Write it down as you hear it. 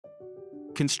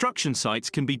Construction sites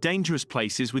can be dangerous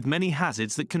places with many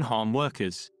hazards that can harm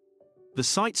workers. The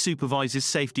Site Supervisors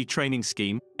Safety Training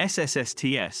Scheme,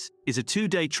 SSSTS, is a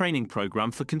 2-day training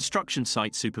program for construction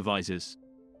site supervisors.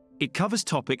 It covers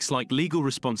topics like legal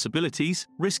responsibilities,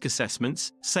 risk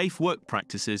assessments, safe work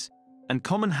practices, and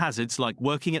common hazards like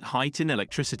working at height in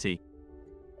electricity.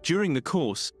 During the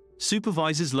course,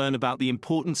 supervisors learn about the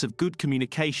importance of good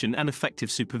communication and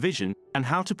effective supervision, and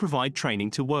how to provide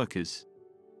training to workers.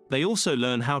 They also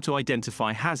learn how to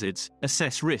identify hazards,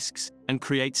 assess risks, and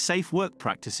create safe work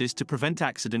practices to prevent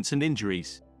accidents and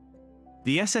injuries.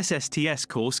 The SSSTS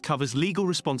course covers legal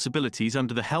responsibilities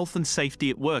under the Health and Safety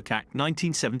at Work Act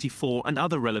 1974 and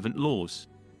other relevant laws.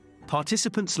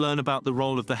 Participants learn about the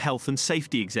role of the Health and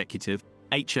Safety Executive,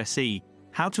 HSE,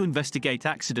 how to investigate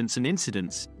accidents and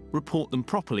incidents, report them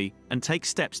properly, and take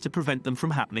steps to prevent them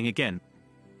from happening again.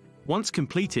 Once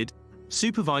completed,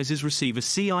 supervisors receive a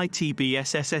CITB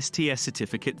SSSTS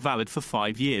certificate valid for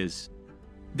 5 years.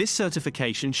 This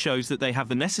certification shows that they have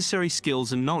the necessary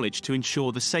skills and knowledge to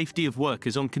ensure the safety of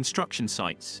workers on construction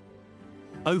sites.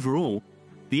 Overall,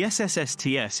 the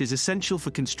SSSTS is essential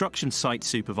for construction site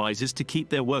supervisors to keep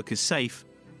their workers safe,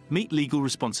 meet legal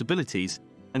responsibilities,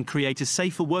 and create a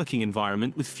safer working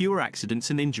environment with fewer accidents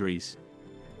and injuries.